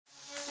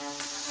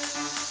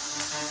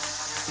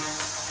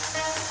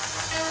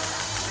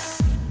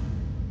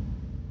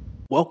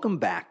Welcome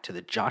back to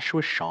the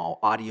Joshua Shaw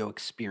audio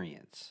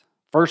experience.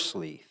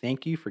 Firstly,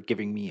 thank you for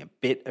giving me a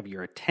bit of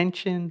your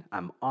attention.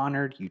 I'm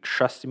honored you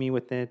trusted me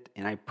with it,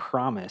 and I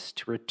promise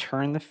to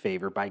return the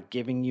favor by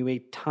giving you a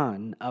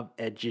ton of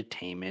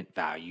edutainment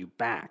value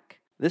back.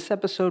 This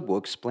episode will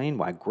explain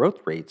why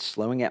growth rates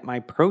slowing at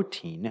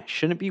MyProtein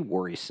shouldn't be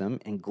worrisome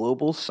and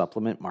global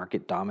supplement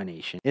market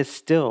domination is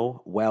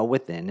still well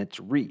within its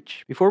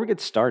reach. Before we get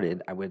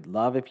started, I would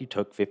love if you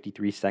took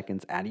 53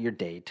 seconds out of your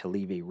day to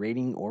leave a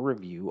rating or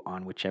review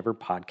on whichever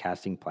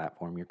podcasting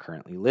platform you're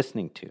currently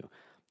listening to.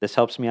 This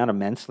helps me out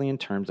immensely in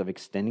terms of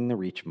extending the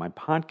reach of my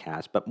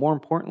podcast, but more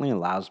importantly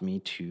allows me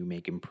to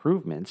make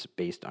improvements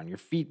based on your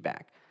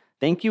feedback.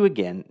 Thank you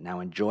again. Now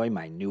enjoy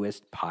my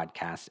newest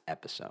podcast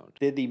episode.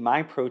 Did the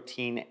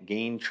MyProtein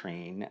gain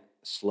train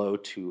slow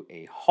to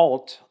a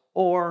halt,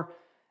 or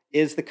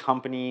is the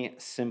company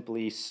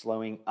simply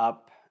slowing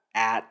up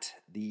at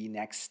the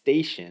next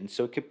station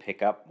so it could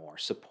pick up more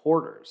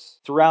supporters?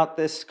 Throughout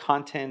this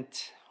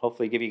content,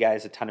 hopefully give you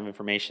guys a ton of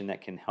information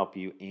that can help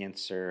you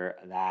answer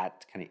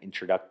that kind of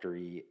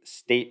introductory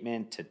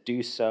statement. To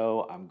do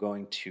so, I'm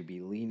going to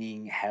be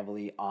leaning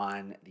heavily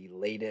on the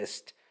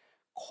latest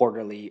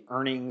quarterly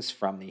earnings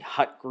from the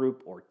Hut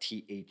Group or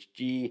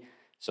THG.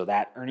 So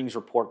that earnings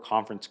report,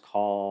 conference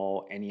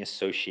call, any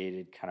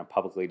associated kind of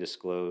publicly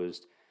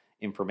disclosed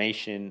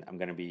information, I'm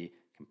going to be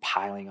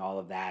compiling all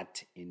of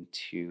that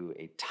into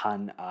a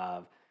ton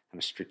of kind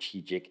of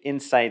strategic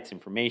insights,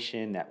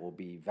 information that will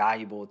be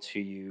valuable to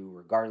you,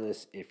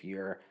 regardless if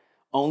you're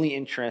only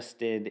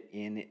interested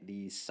in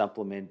the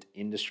supplement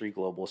industry,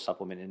 global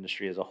supplement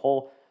industry as a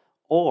whole,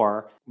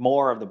 or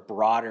more of the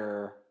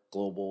broader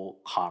global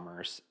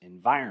commerce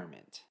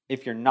environment.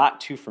 If you're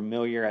not too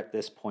familiar at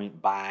this point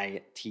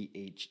by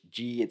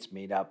THG, it's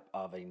made up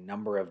of a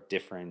number of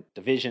different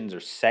divisions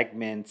or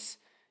segments.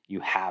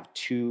 You have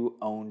two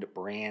owned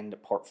brand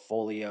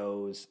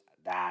portfolios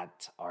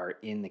that are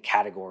in the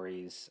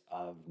categories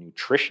of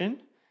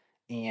nutrition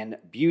and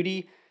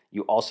beauty.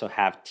 You also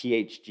have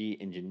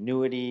THG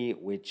Ingenuity,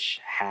 which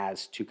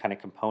has two kind of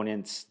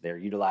components. They're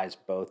utilized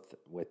both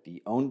with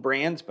the owned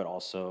brands, but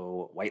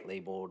also white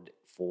labeled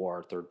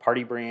for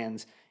third-party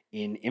brands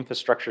in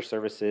infrastructure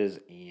services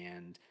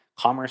and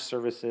commerce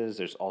services.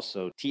 There's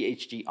also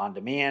THG On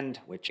Demand,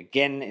 which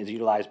again is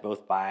utilized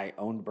both by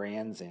owned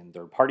brands and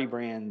third-party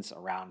brands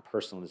around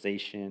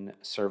personalization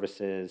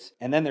services.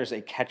 And then there's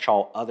a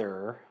catch-all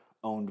other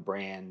owned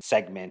brand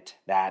segment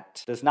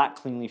that does not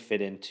cleanly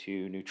fit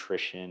into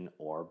nutrition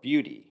or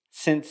beauty.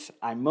 Since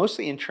I'm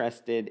mostly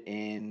interested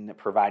in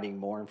providing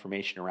more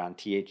information around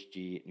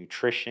THG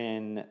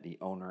Nutrition, the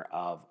owner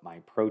of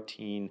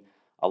MyProtein,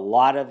 a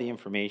lot of the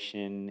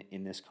information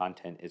in this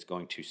content is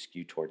going to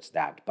skew towards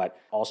that, but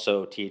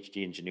also THG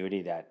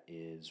Ingenuity, that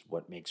is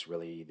what makes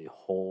really the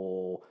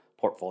whole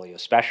portfolio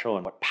special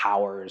and what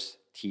powers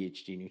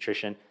THG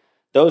Nutrition.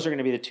 Those are going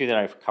to be the two that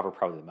I cover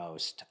probably the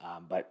most,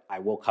 but I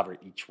will cover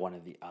each one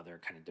of the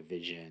other kind of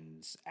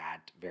divisions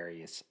at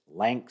various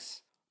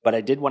lengths. But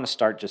I did want to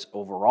start just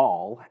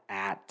overall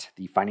at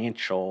the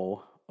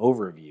financial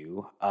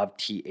overview of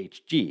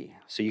THG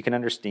so you can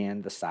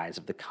understand the size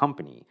of the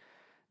company.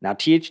 Now,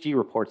 THG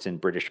reports in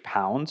British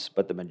pounds,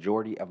 but the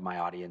majority of my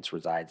audience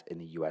resides in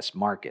the US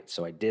market.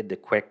 So I did the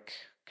quick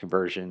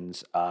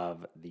conversions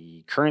of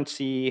the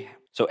currency.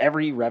 So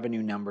every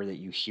revenue number that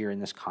you hear in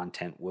this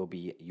content will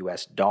be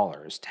US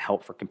dollars to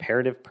help for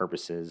comparative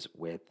purposes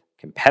with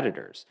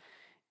competitors.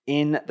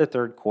 In the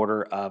third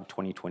quarter of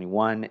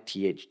 2021,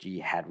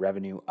 THG had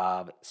revenue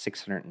of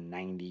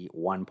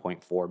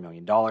 $691.4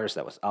 million.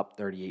 That was up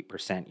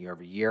 38% year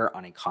over year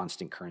on a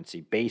constant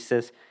currency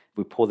basis. If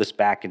we pull this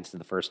back into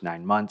the first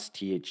 9 months,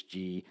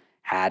 THG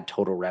had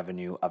total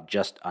revenue of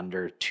just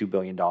under $2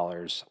 billion,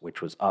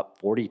 which was up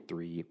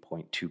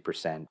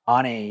 43.2%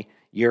 on a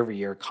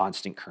year-over-year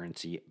constant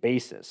currency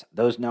basis.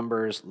 Those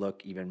numbers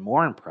look even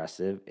more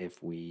impressive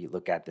if we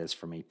look at this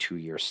from a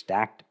 2-year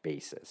stacked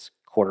basis.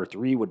 Quarter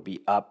 3 would be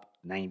up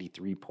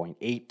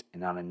 93.8%,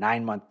 and on a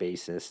 9-month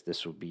basis,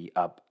 this would be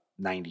up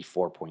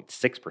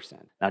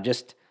 94.6%. Now,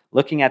 just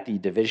looking at the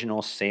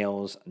divisional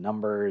sales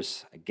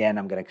numbers, again,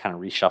 I'm going to kind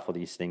of reshuffle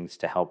these things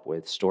to help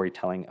with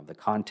storytelling of the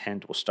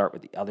content. We'll start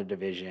with the other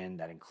division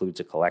that includes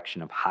a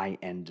collection of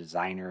high-end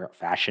designer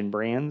fashion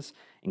brands,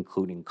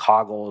 including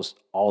Coggles,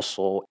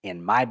 Also,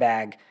 and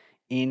MyBag.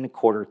 In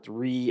quarter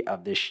 3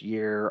 of this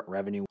year,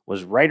 revenue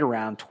was right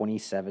around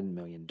 $27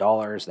 million.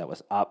 That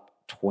was up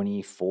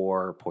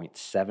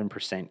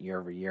 24.7% year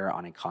over year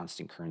on a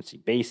constant currency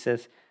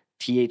basis.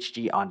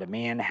 THG On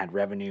Demand had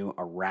revenue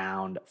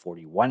around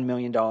 $41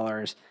 million.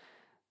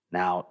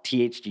 Now,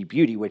 THG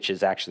Beauty, which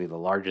is actually the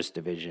largest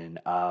division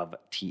of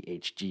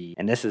THG,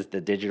 and this is the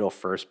digital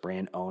first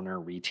brand owner,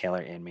 retailer,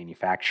 and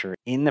manufacturer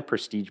in the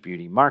prestige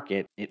beauty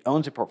market. It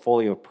owns a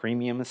portfolio of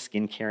premium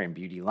skincare and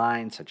beauty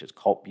lines such as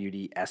Cult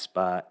Beauty,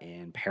 Espa,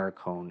 and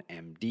Perricone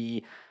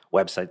MD.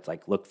 Websites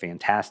like Look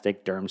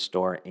Fantastic, Derm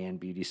Store, and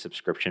beauty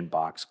subscription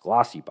box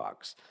Glossy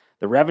Box.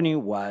 The revenue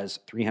was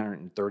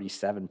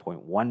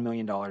 $337.1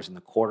 million in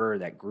the quarter.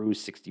 That grew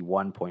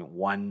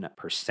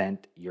 61.1%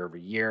 year over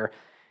year.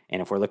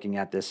 And if we're looking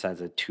at this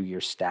as a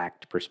 2-year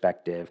stacked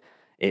perspective,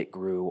 it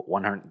grew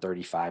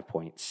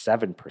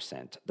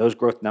 135.7%. Those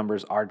growth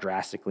numbers are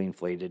drastically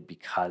inflated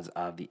because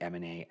of the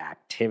M&A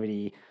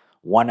activity.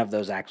 One of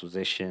those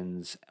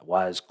acquisitions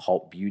was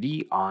Cult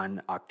Beauty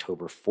on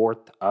October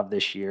 4th of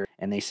this year,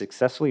 and they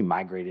successfully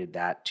migrated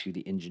that to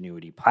the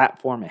Ingenuity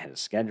platform ahead of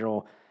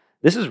schedule.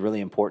 This is really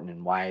important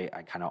and why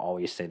I kind of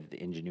always say that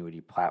the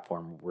Ingenuity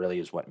platform really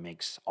is what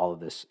makes all of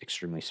this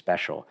extremely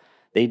special.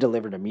 They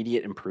delivered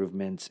immediate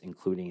improvements,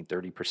 including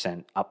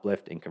 30%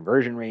 uplift in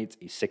conversion rates,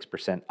 a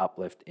 6%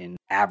 uplift in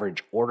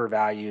average order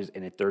values,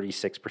 and a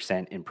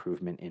 36%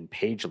 improvement in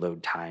page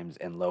load times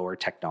and lower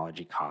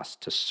technology costs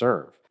to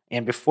serve.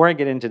 And before I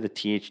get into the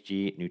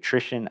THG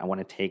nutrition, I want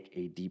to take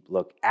a deep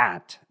look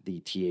at the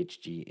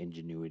THG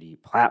Ingenuity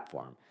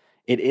platform.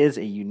 It is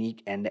a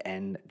unique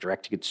end-to-end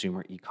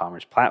direct-to-consumer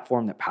e-commerce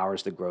platform that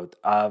powers the growth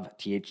of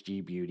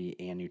THG Beauty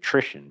and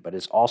Nutrition, but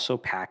is also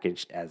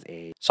packaged as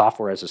a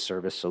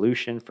software-as-a-service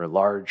solution for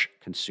large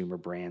consumer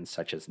brands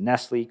such as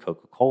Nestle,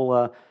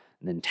 Coca-Cola,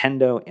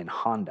 Nintendo, and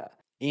Honda.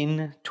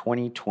 In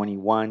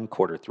 2021,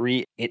 quarter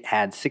three, it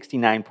had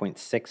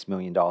 $69.6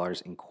 million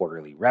in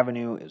quarterly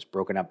revenue. It was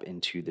broken up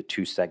into the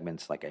two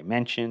segments, like I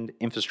mentioned.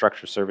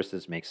 Infrastructure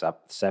services makes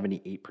up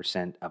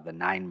 78% of the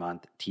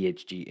 9-month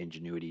THG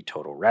Ingenuity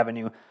total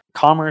revenue.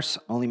 Commerce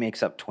only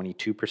makes up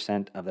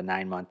 22% of the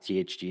 9-month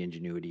THG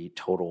Ingenuity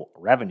total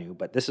revenue,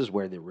 but this is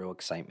where the real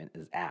excitement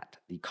is at.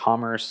 The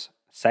commerce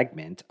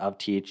segment of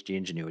THG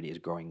Ingenuity is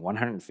growing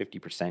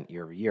 150%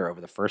 year over year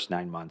over the first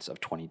 9 months of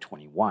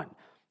 2021.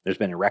 There's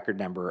been a record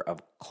number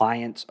of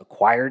clients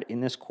acquired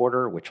in this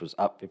quarter, which was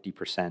up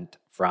 50%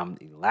 from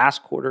the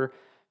last quarter.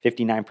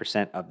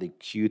 59% of the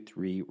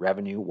Q3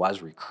 revenue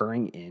was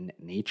recurring in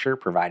nature,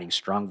 providing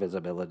strong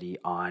visibility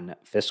on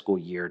fiscal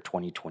year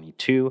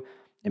 2022.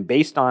 And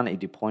based on a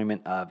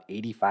deployment of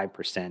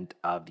 85%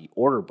 of the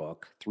order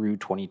book through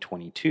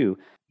 2022,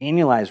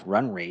 annualized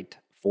run rate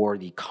for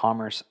the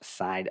commerce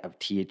side of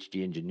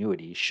THG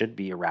Ingenuity should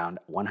be around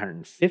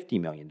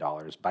 $150 million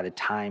by the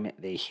time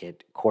they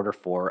hit quarter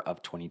four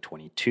of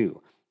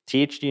 2022.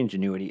 THG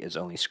Ingenuity is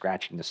only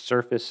scratching the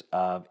surface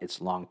of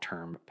its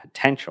long-term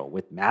potential.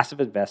 With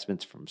massive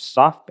investments from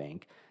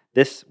SoftBank,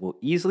 this will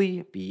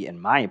easily be, in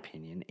my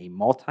opinion, a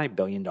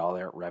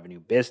multi-billion-dollar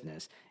revenue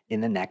business in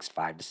the next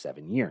 5 to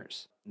 7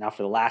 years. Now,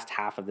 for the last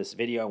half of this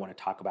video, I want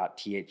to talk about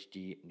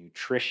THG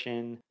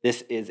Nutrition.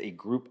 This is a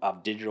group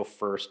of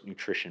digital-first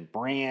nutrition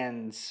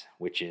brands,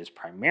 which is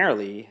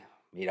primarily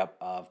made up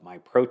of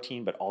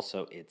MyProtein, but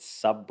also its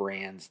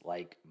sub-brands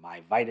like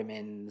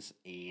MyVitamins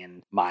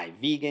and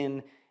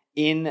MyVegan.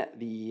 In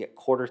the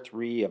quarter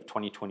three of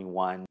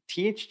 2021,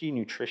 THG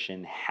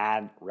Nutrition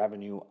had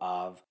revenue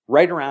of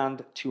right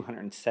around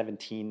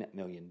 $217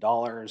 million.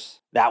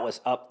 That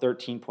was up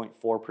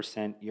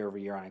 13.4% year over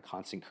year on a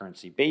constant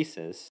currency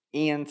basis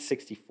and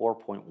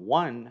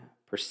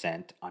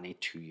 64.1% on a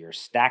 2-year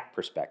stack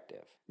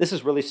perspective. This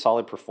is really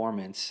solid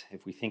performance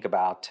if we think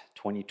about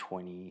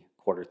 2020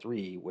 quarter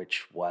three,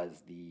 which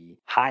was the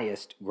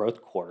highest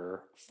growth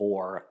quarter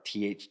for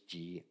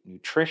THG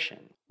Nutrition.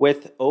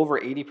 With over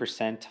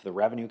 80% of the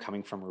revenue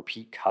coming from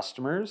repeat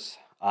customers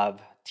of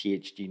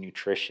THG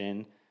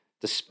Nutrition,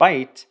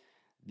 despite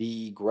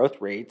the growth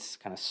rates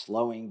kind of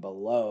slowing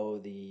below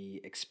the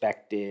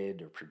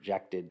expected or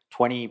projected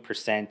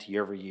 20%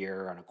 year over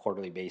year on a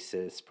quarterly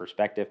basis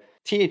perspective,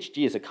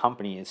 THG as a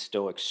company is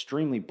still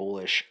extremely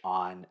bullish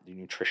on the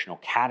nutritional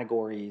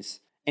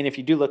categories. And if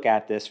you do look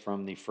at this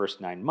from the first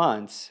 9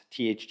 months,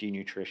 THG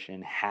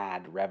Nutrition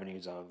had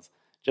revenues of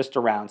just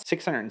around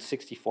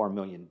 $664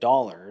 million,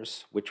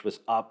 which was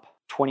up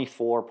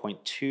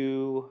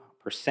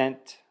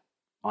 24.2%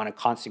 on a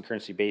constant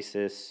currency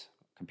basis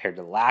compared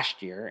to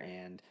last year.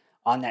 And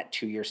on that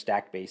 2-year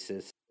stack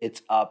basis,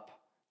 it's up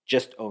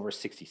just over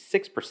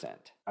 66%.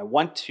 I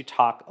want to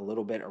talk a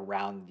little bit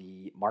around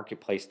the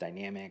marketplace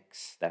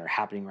dynamics that are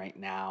happening right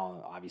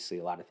now. Obviously,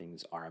 a lot of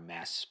things are a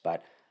mess,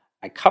 but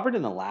I covered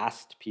in the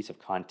last piece of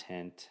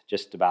content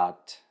just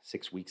about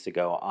 6 weeks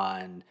ago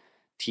on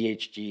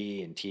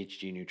THG and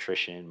THG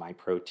Nutrition,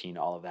 MyProtein,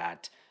 all of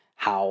that,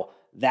 how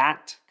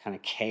that kind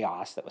of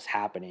chaos that was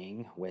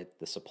happening with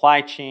the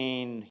supply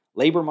chain,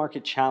 labor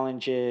market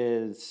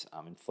challenges,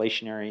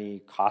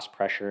 inflationary cost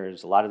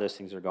pressures, a lot of those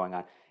things are going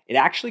on. It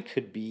actually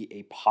could be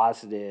a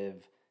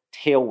positive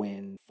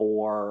tailwind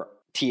for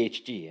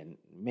THG, and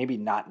maybe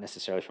not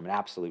necessarily from an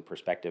absolute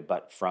perspective,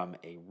 but from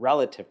a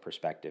relative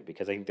perspective,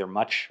 because I think they're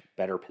much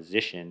better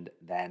positioned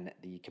than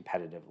the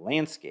competitive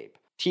landscape.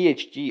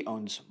 THG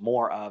owns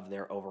more of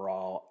their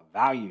overall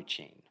value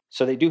chain,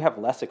 so they do have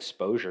less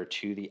exposure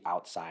to the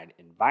outside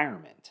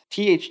environment.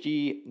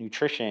 THG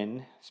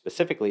Nutrition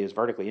specifically is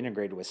vertically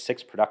integrated with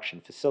 6 production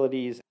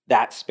facilities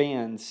that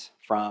spans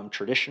from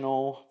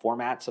traditional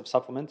formats of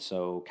supplements,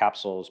 so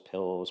capsules,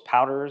 pills,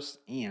 powders,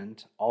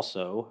 and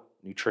also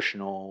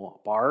nutritional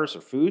bars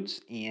or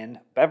foods and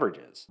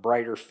beverages.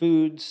 Brighter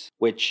Foods,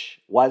 which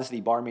was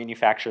the bar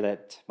manufacturer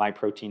that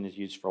MyProtein has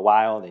used for a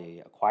while,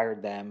 they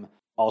acquired them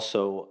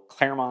Also,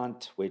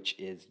 Claremont, which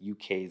is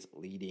UK's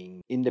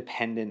leading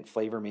independent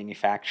flavor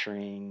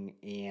manufacturing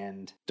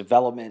and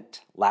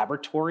development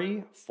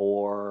laboratory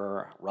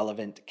for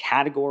relevant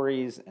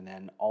categories. And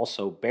then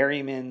also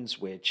Berryman's,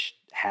 which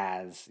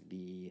has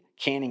the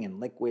canning and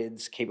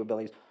liquids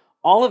capabilities.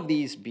 All of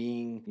these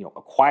being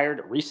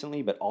acquired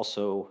recently, but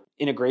also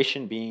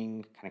integration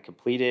being kind of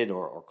completed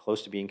or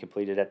close to being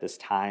completed at this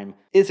time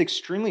is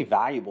extremely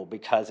valuable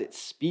because it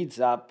speeds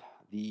up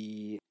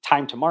the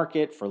time to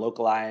market for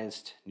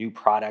localized new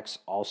products,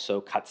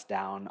 also cuts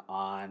down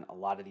on a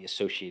lot of the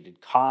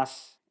associated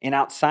costs. And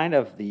outside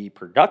of the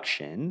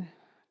production,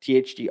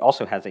 THG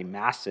also has a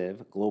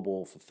massive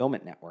global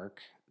fulfillment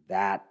network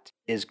that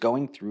is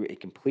going through a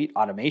complete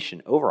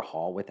automation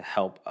overhaul with the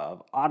help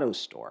of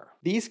AutoStore.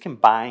 These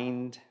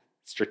combined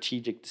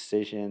strategic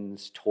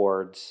decisions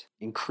towards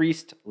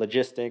increased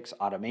logistics,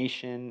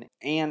 automation,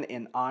 and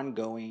an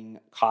ongoing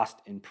cost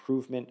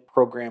improvement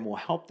program will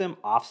help them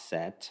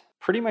offset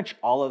pretty much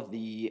all of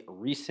the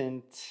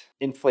recent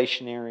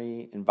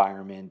inflationary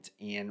environment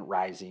and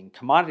rising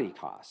commodity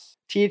costs.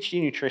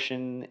 THG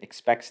Nutrition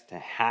expects to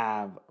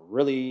have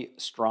really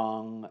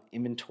strong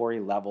inventory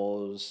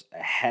levels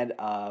ahead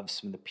of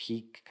some of the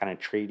peak kind of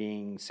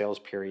trading sales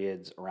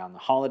periods around the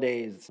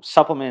holidays.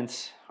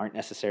 Supplements aren't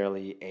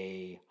necessarily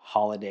a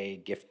holiday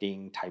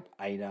gifting type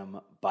item,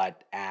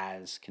 but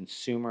as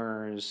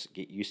consumers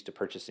get used to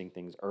purchasing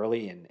things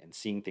early and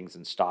seeing things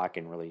in stock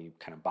and really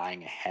kind of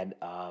buying ahead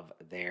of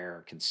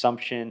their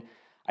consumption,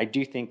 I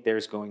do think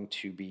there's going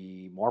to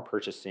be more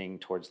purchasing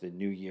towards the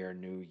new year,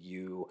 new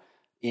you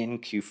in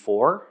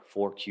Q4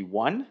 for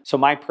Q1. So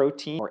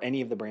MyProtein or any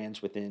of the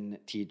brands within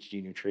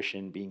THG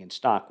Nutrition being in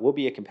stock will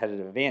be a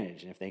competitive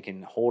advantage. And if they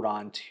can hold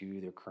on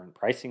to their current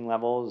pricing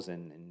levels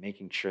and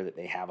making sure that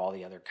they have all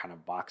the other kind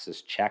of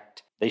boxes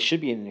checked, they should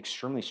be in an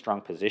extremely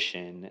strong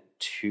position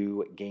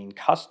to gain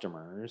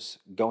customers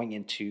going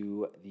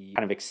into the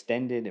kind of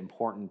extended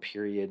important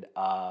period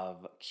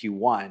of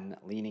Q1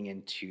 leaning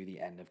into the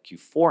end of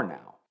Q4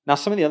 now. Now,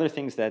 some of the other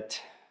things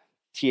that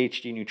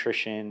THG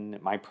Nutrition,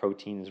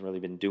 MyProtein has really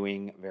been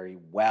doing very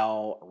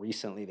well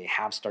recently. They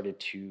have started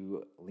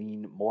to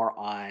lean more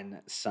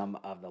on some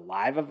of the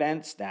live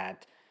events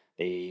that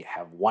they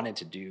have wanted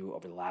to do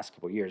over the last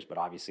couple of years, but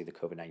obviously the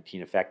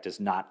COVID-19 effect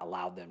has not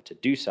allowed them to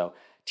do so.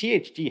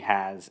 THG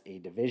has a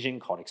division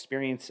called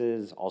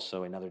Experiences,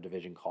 also another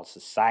division called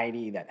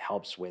Society that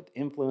helps with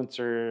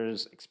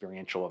influencers,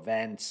 experiential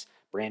events,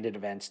 branded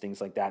events, things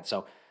like that.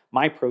 So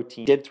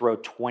MyProtein did throw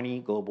 20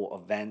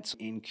 global events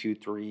in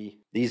Q3.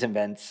 These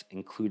events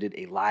included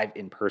a live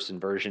in-person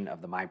version of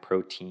the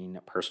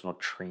MyProtein personal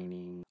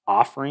training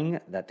offering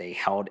that they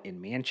held in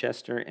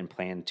Manchester and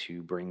plan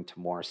to bring to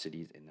more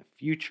cities in the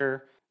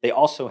future. They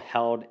also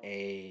held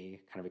a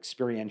kind of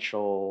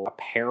experiential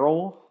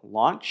apparel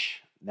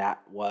launch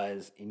that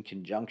was in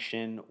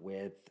conjunction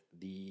with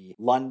the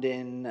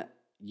London,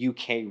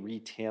 UK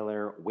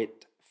retailer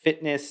Wit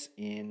Fitness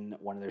in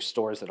one of their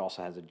stores that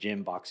also has a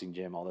gym, boxing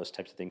gym, all those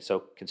types of things.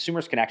 So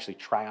consumers can actually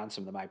try on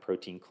some of the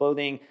MyProtein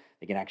clothing.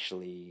 They can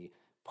actually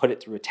put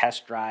it through a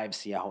test drive,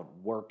 see how it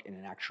would work in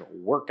an actual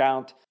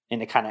workout. And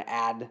to kind of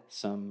add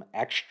some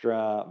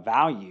extra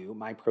value,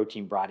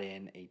 MyProtein brought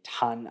in a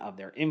ton of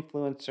their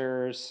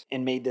influencers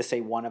and made this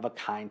a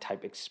one-of-a-kind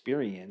type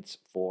experience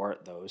for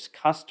those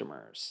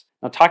customers.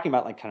 Now, talking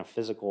about like kind of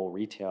physical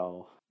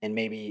retail and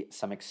maybe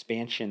some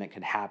expansion that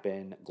could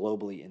happen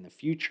globally in the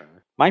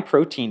future.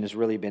 MyProtein has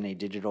really been a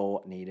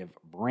digital native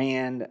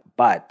brand,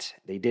 but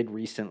they did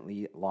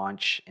recently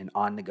launch an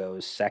on-the-go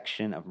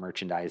section of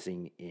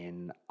merchandising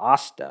in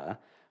Asta.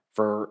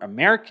 For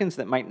Americans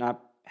that might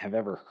not have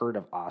ever heard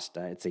of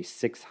Asta, it's a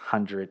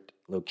 600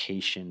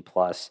 location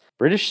plus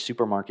British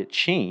supermarket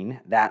chain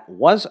that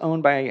was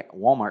owned by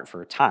Walmart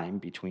for a time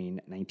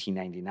between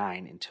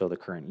 1999 until the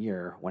current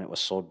year when it was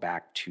sold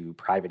back to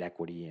private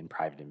equity and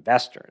private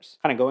investors.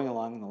 Kind of going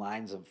along the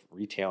lines of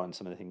retail and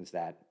some of the things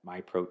that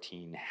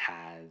MyProtein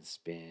has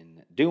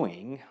been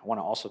doing, I want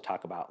to also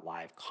talk about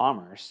live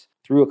commerce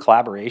through a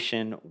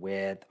collaboration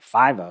with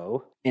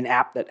Fivo, an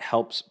app that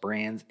helps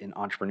brands and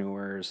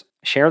entrepreneurs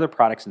share their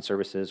products and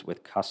services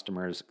with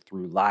customers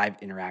through live,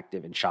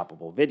 interactive, and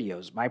shoppable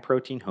videos.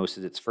 MyProtein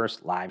hosted its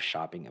first live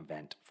shopping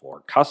event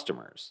for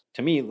customers.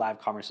 To me, live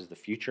commerce is the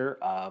future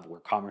of where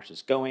commerce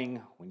is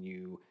going. When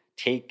you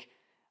take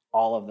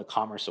all of the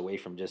commerce away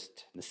from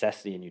just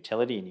necessity and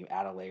utility and you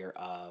add a layer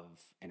of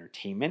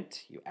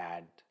entertainment, you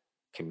add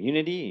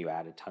community, you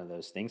add a ton of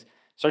those things, it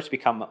starts to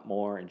become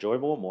more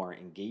enjoyable, more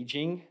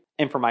engaging.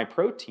 And for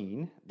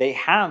MyProtein, they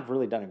have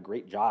really done a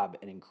great job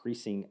at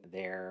increasing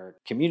their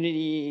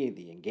community,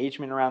 the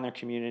engagement around their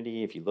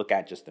community. If you look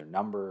at just their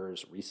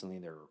numbers recently,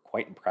 they're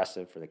quite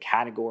impressive for the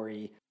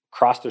category.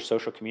 Across their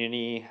social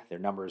community, their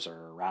numbers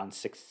are around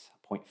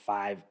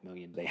 6.5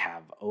 million. They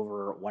have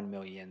over 1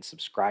 million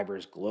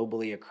subscribers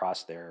globally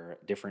across their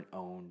different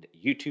owned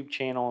YouTube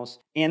channels.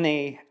 And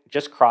they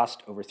just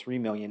crossed over 3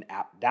 million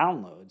app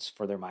downloads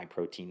for their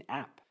MyProtein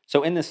app.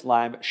 So in this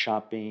live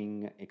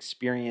shopping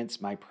experience,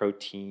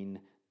 MyProtein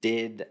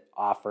did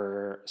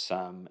offer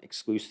some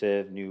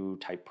exclusive new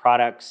type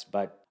products,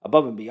 but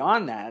above and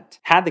beyond that,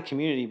 had the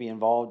community be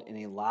involved in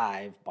a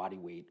live body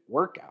weight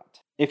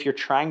workout. If you're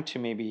trying to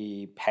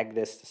maybe peg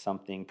this to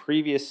something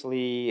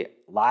previously,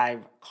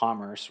 live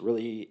commerce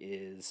really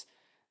is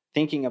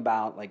thinking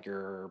about like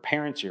your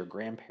parents, your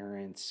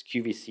grandparents,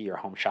 QVC or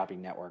home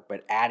shopping network,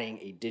 but adding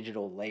a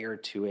digital layer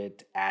to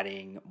it,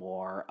 adding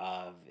more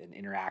of an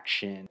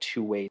interaction,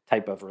 two-way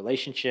type of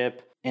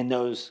relationship. And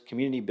those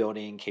community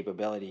building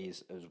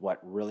capabilities is what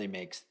really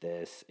makes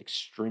this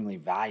extremely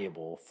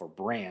valuable for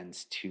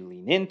brands to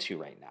lean into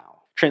right now.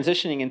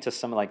 Transitioning into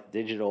some like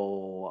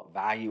digital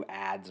value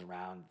adds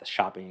around the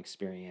shopping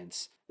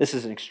experience, this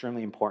is an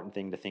extremely important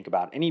thing to think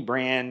about. Any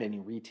brand, any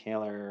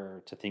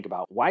retailer to think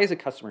about, why is a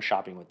customer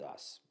shopping with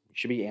us? You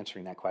should be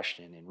answering that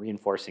question and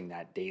reinforcing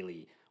that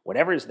daily.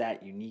 Whatever is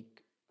that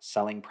unique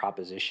selling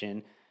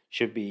proposition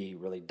should be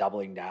really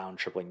doubling down,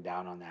 tripling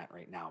down on that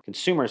right now.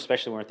 Consumers,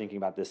 especially when we're thinking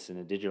about this in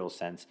a digital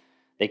sense,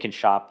 they can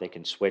shop, they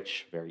can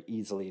switch very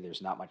easily.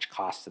 There's not much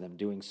cost to them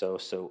doing so.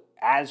 So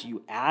as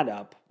you add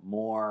up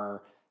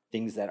more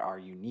things that are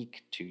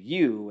unique to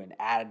you and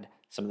add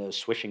some of those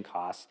switching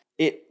costs,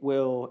 it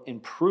will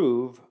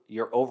improve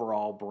your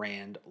overall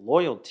brand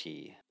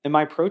loyalty. And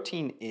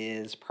MyProtein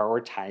is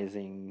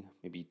prioritizing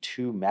maybe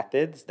two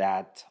methods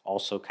that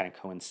also kind of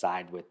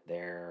coincide with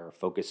their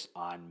focus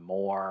on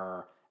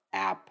more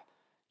app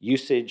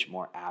usage,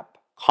 more app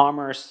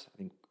commerce. I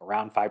think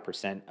around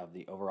 5% of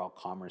the overall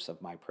commerce of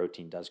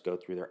MyProtein does go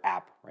through their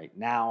app right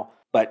now.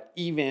 But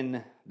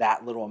even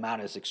that little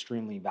amount is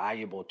extremely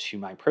valuable to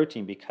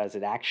MyProtein because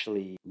it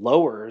actually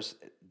lowers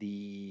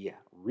the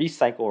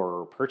recycle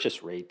or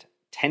purchase rate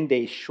 10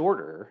 days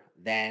shorter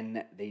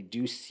than they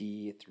do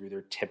see through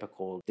their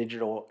typical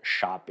digital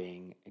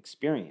shopping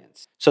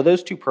experience. So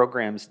those two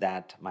programs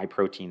that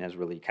MyProtein has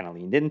really kind of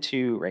leaned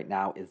into right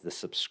now is the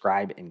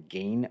Subscribe and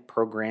Gain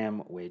program,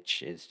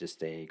 which is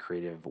just a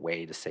creative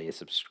way to say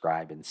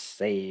subscribe and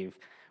save,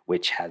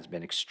 which has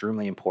been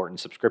extremely important.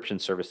 Subscription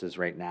services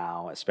right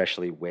now,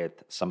 especially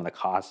with some of the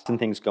costs and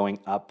things going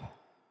up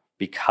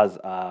because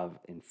of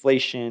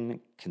inflation,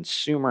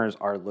 consumers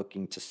are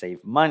looking to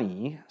save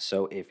money.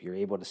 So if you're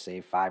able to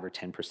save 5 or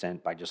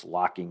 10% by just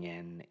locking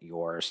in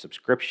your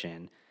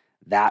subscription,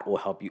 that will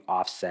help you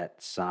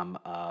offset some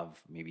of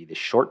maybe the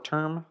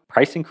short-term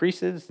price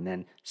increases. And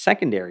then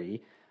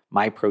secondary,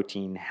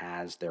 MyProtein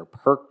has their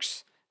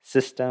perks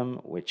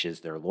system, which is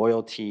their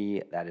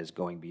loyalty that is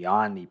going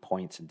beyond the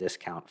points and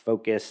discount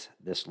focus.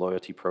 This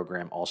loyalty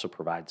program also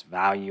provides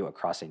value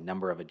across a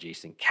number of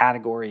adjacent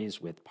categories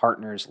with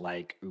partners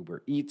like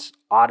Uber Eats,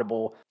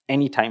 Audible,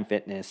 Anytime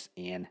Fitness,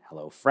 and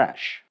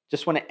HelloFresh.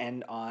 Just want to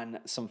end on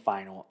some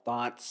final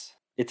thoughts.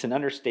 It's an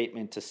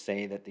understatement to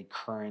say that the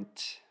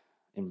current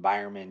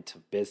environment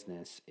of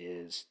business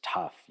is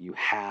tough. You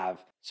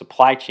have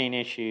supply chain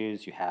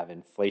issues, you have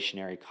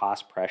inflationary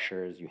cost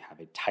pressures, you have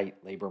a tight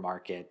labor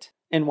market.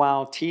 And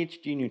while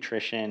THG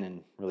Nutrition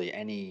and really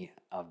any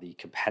of the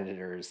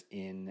competitors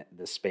in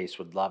the space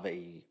would love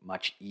a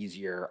much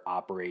easier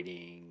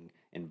operating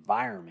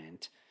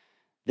environment,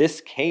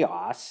 this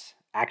chaos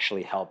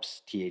actually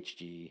helps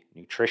THG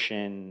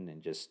Nutrition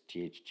and just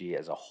THG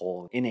as a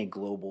whole in a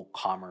global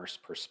commerce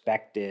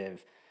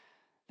perspective.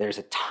 There's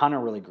a ton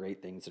of really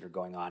great things that are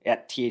going on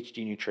at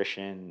THG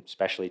Nutrition,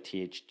 especially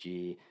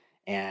THG,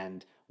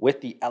 and with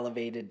the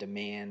elevated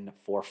demand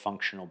for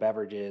functional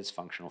beverages,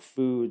 functional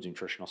foods,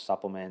 nutritional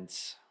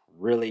supplements,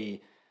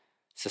 really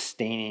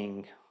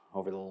sustaining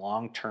over the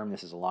long term.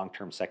 This is a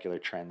long-term secular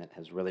trend that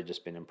has really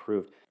just been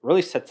improved. It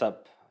really sets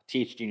up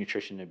THG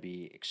Nutrition to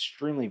be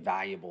extremely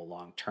valuable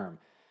long term.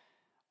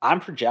 I'm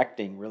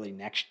projecting really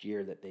next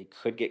year that they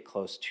could get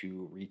close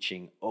to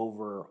reaching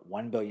over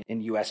 $1 billion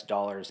in US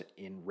dollars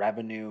in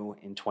revenue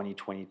in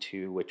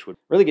 2022, which would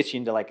really get you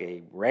into like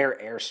a rare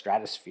air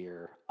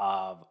stratosphere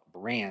of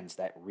brands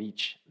that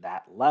reach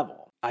that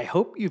level. I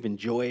hope you've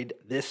enjoyed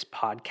this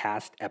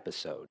podcast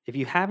episode. If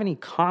you have any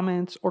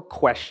comments or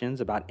questions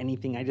about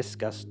anything I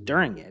discussed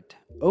during it,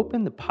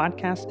 open the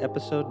podcast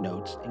episode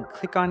notes and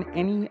click on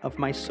any of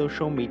my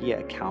social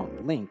media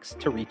account links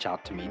to reach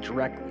out to me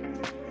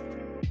directly.